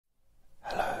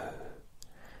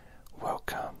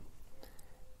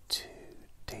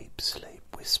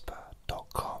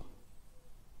deepsleepwhisper.com.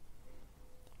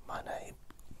 My name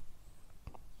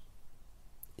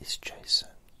is Jason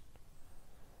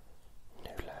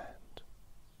Newland,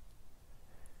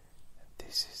 and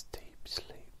this is Deep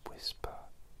Sleep Whisper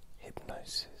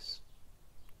Hypnosis.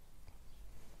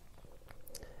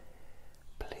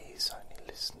 Please only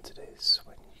listen to this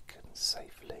when you can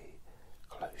safely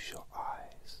close your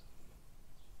eyes.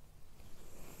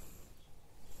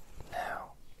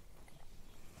 Now,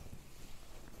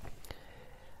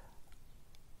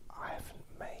 I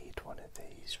haven't made one of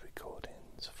these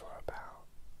recordings for about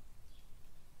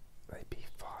maybe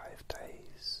 5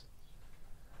 days,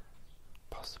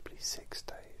 possibly 6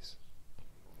 days.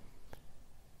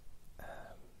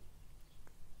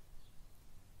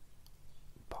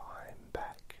 But I'm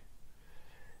back.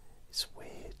 It's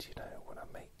weird, you know, when I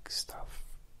make stuff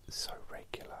so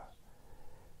regular.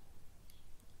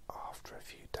 After a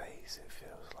few days it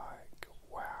feels like,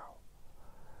 wow,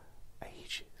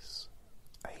 ages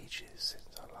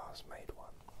since I last made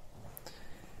one.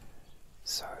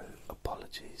 So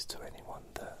apologies to anyone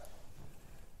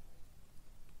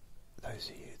those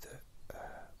of you that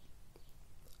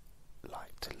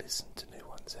like to listen to new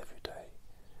ones every day,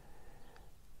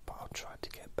 but I'll try to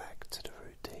get back to the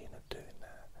routine of doing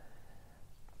that.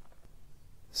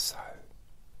 So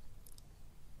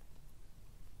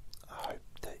I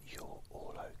hope that you're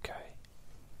all okay,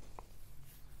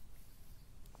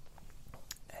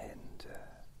 and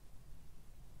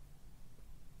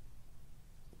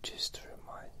just to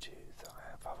remind you that I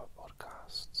have other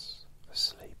podcasts for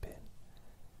sleeping,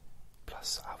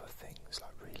 plus other things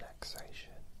like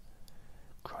relaxation,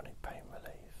 chronic pain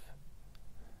relief.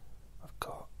 I've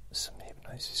got some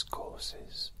hypnosis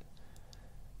courses.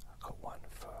 I've got one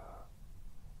for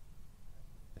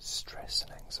stress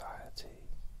and anxiety.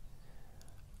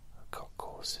 I've got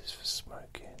courses for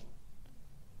smoking,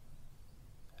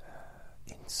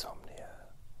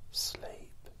 insomnia, sleep,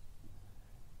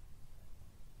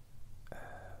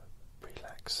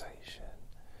 relaxation,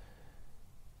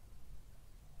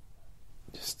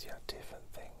 just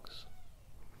different things.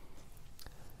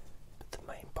 But the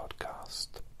main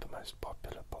podcast, the most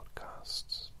popular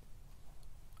podcasts,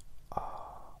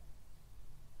 are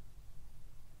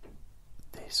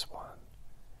this one,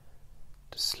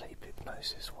 the Sleep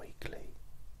Hypnosis Weekly.com,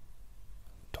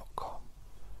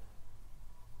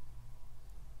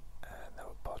 and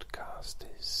our podcast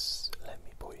is Let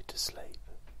Me Bore You to Sleep.com.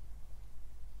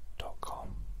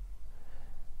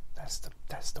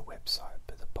 That's the website,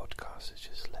 but the podcast is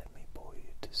just Let Me Bore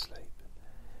You to Sleep.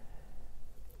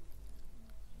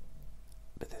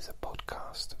 But there's a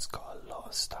podcast that's got a lot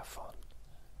of stuff on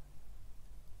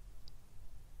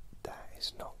that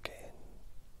is not getting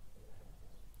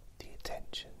the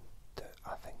attention that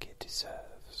I think it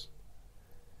deserves,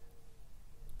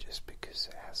 just because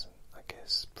it hasn't, I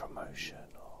guess,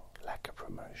 promotion or lack of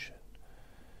promotion.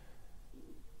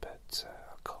 But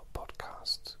I've got a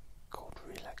podcast called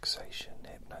Relaxation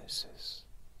Hypnosis,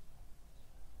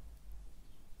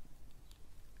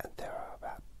 and there are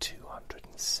about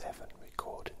 207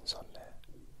 recordings on there,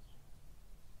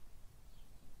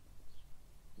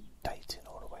 dating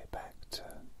all the way back to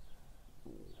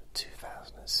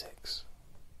 2006.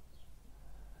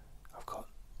 I've got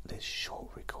there's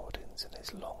short recordings and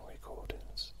there's long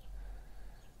recordings,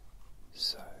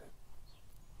 so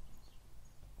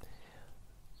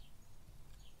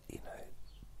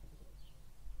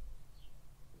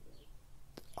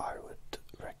I would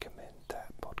recommend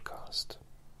that podcast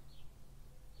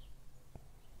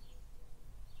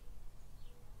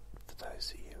for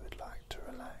those of you who would like to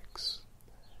relax.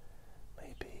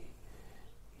 Maybe,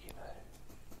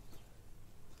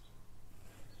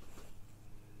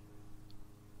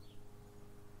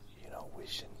 you're not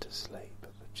wishing to sleep,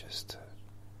 but just to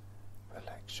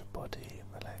relax your body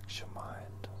and relax your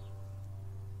mind.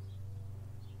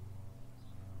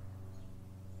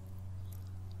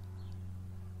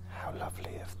 How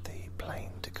lovely of the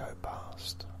plane to go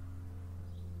past.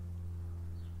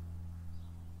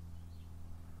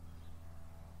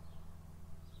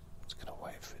 Just going to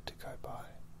wait for it to go by.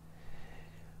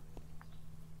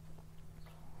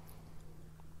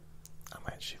 I'm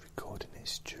actually recording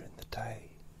this during the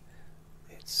day.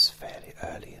 It's fairly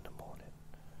early in the morning,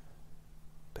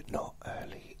 but not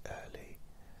early.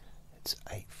 It's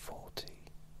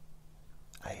 8:40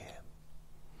 a.m.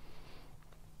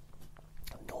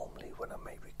 Normally when I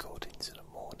make recordings in the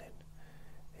morning,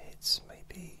 it's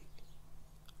maybe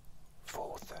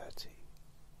 4:30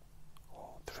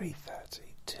 or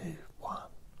 3:30 to 1,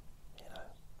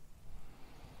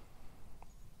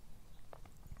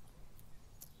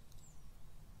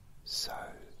 So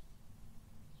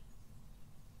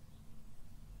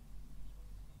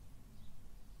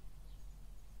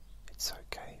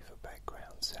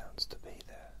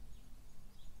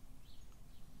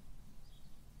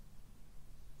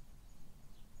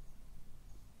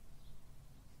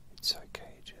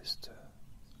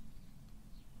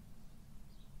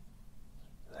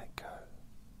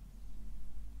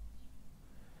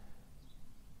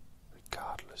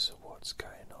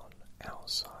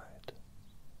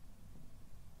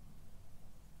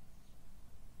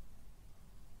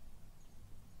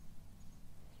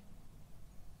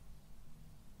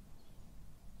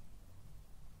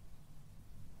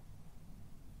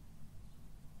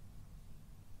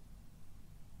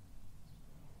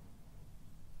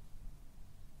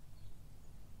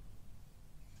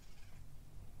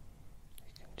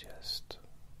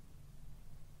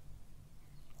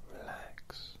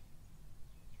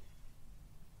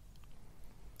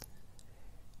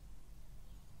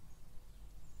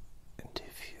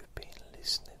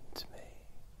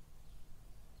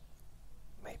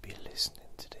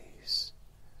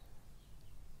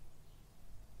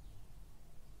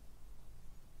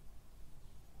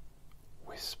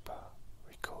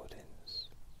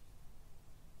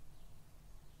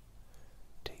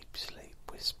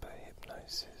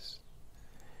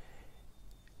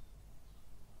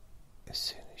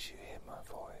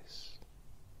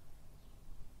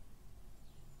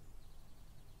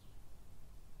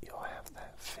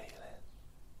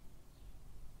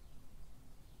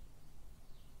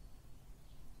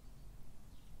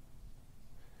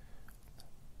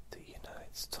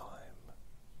it's time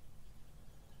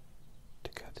to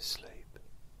go to sleep.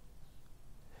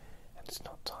 And it's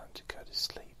not time to go to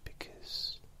sleep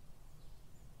because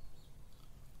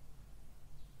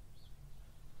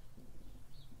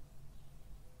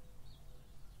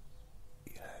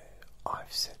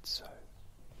I've said so.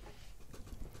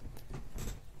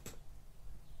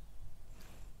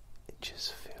 It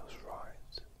just feels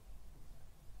right.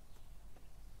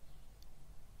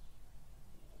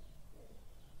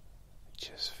 It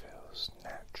just feels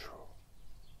natural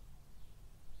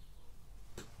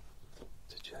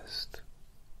to just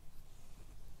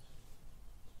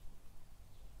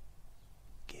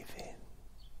give in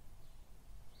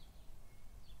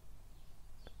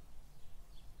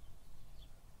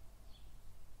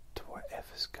to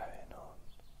whatever's going on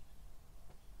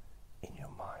in your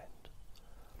mind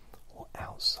or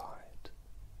outside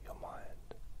your mind.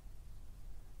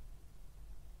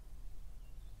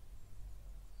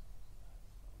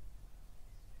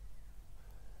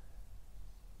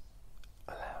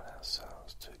 Allowing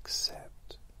ourselves to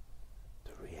accept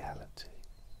the reality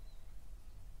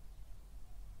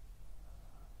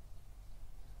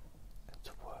and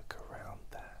to work around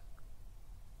that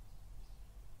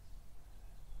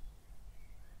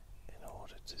in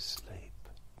order to sleep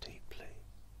deeply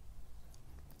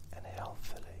and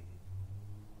healthily.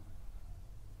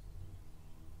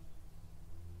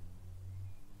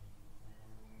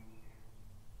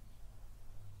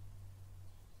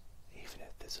 Even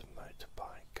if there's a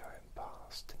motorbike going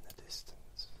past in the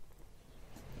distance,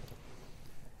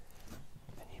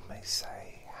 and you may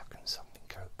say, how can something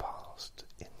go past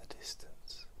in the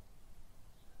distance?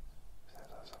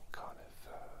 There's some kind of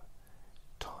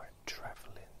time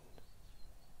travelling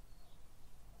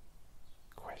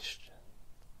question.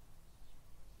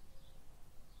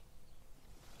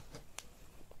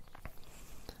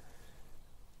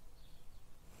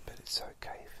 But it's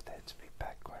okay for there to be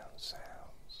background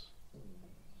sounds.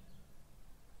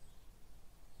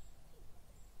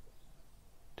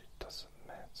 It doesn't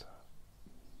matter.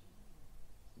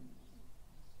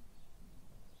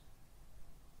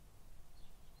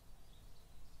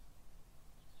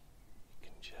 You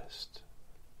can just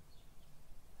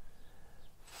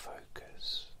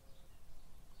focus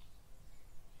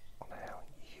on how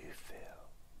you feel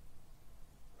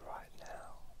right now.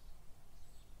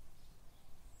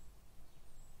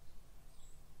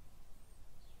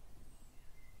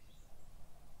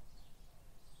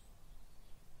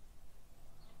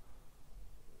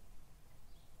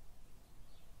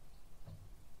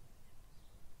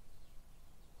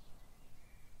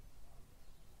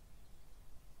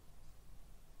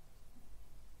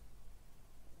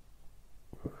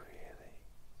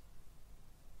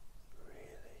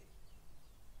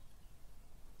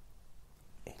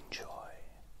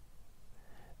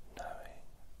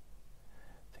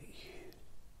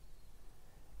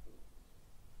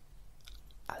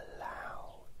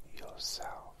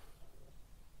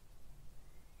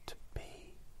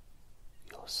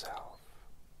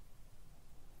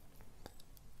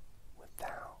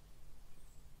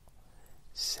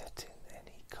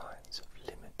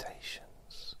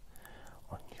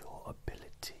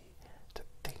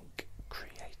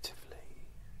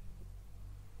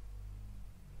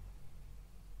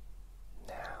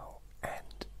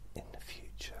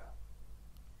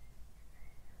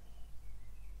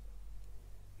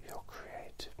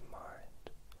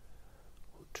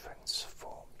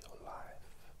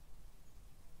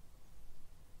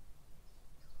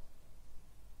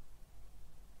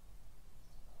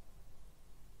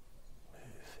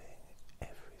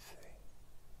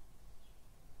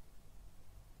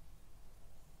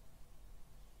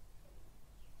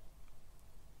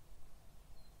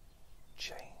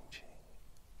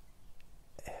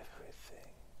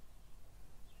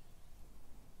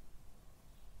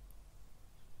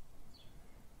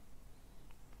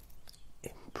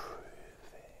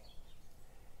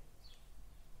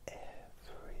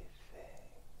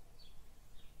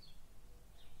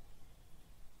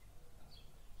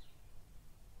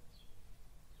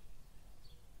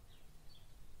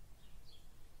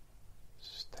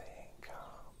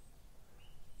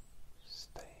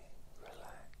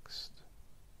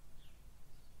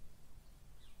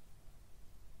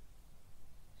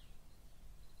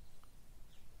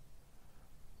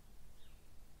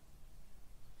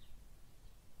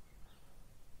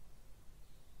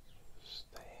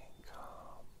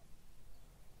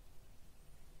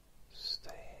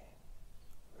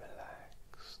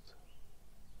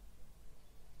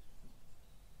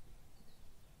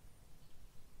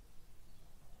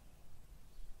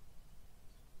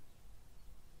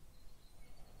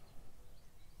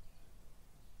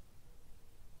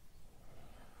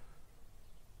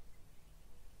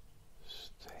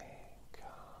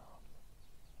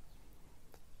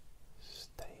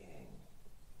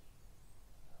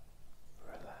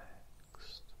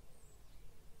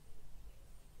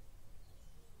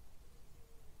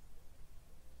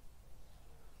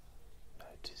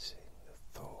 noticing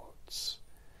the thoughts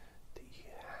that you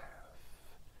have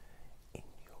in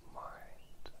your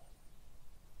mind.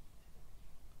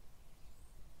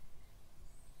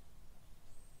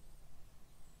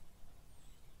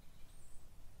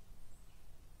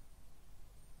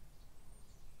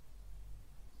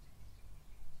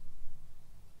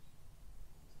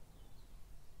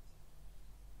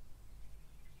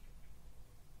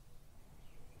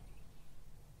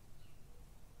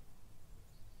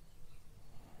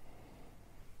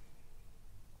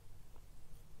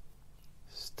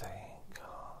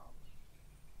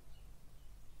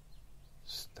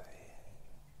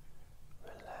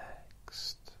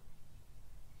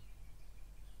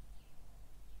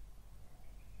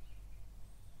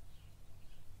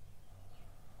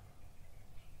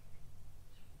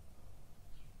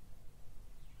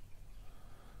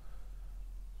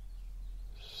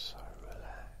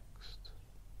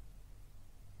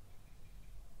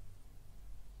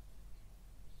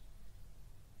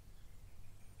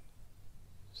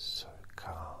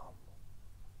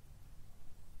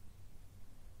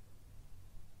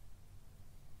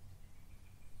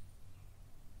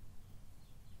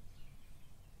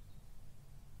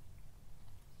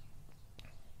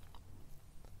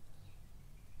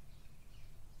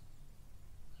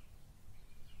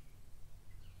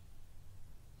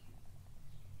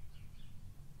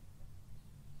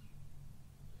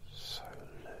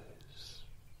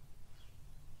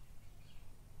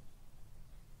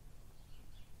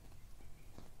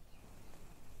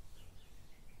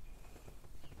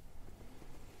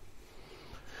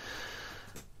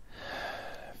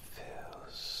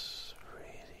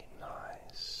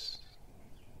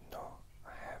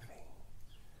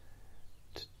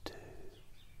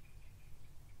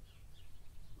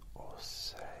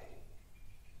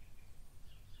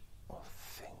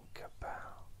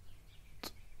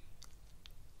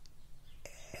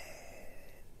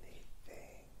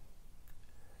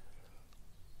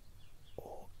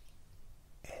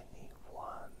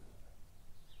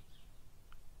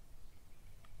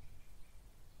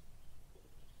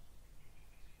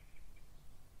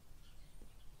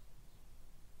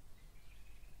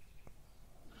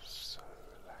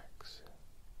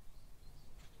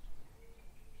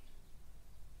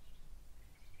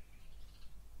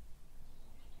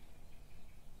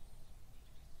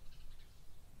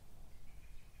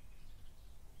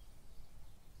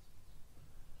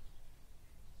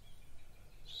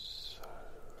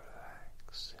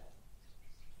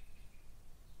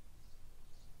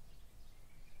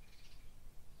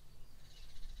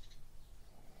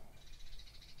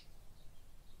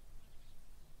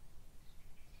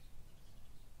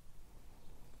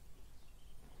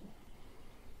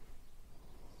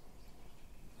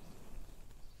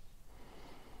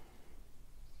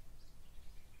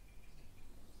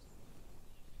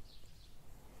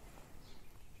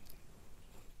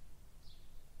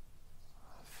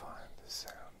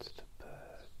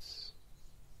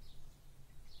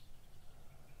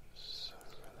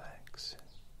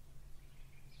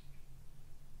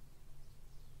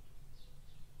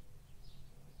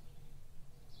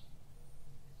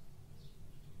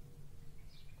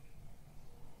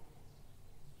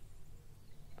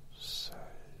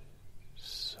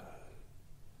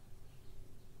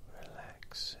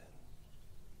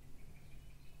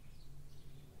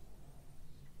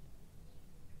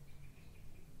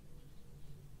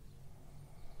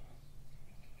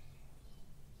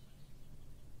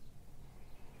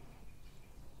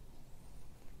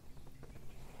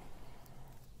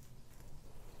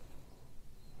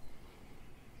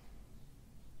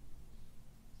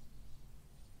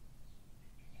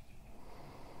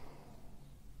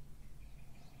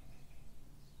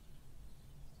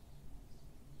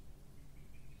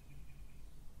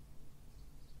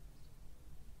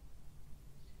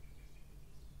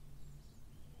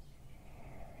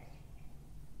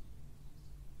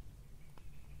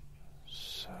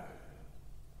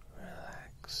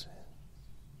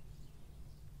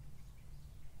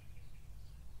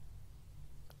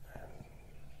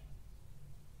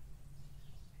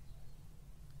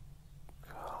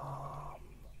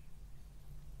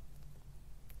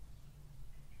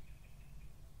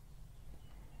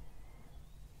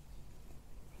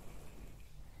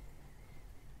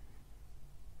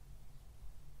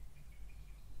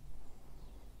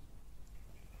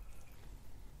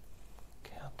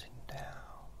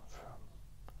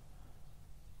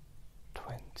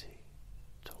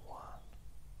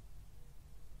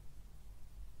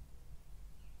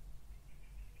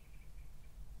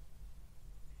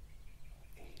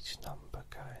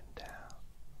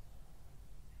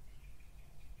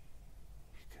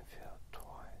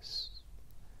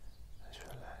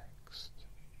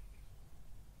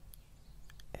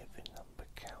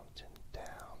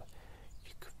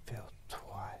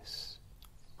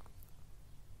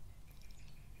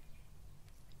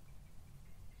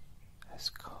 less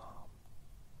calm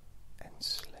and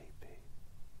sleepy.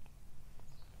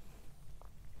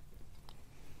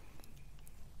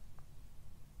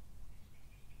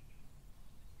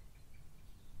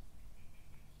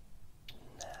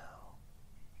 Now,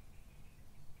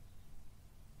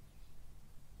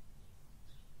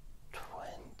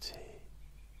 20.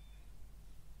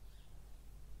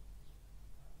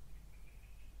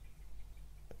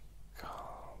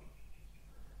 Calm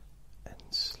and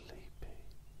sleepy.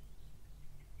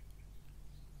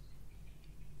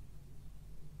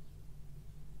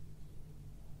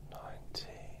 19.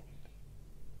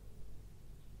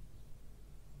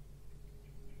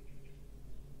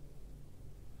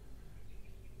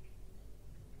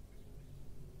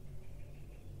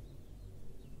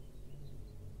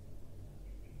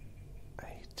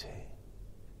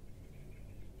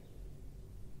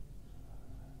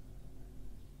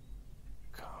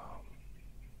 Calm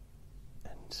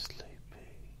and sleepy.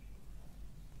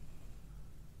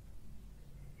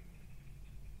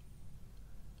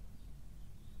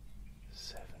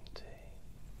 17.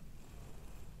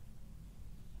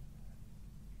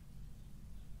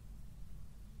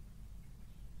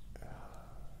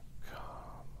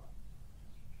 Calm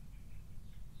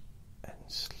and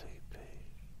sleepy.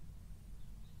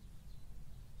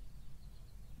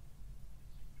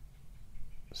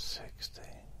 16.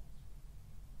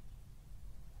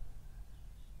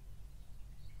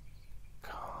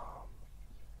 Calm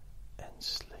and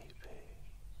sleepy.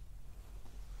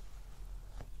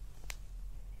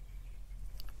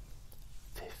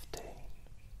 15.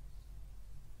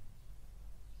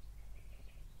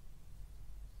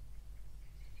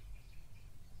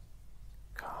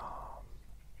 Calm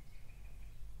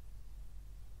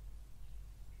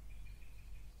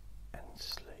and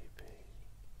sleepy.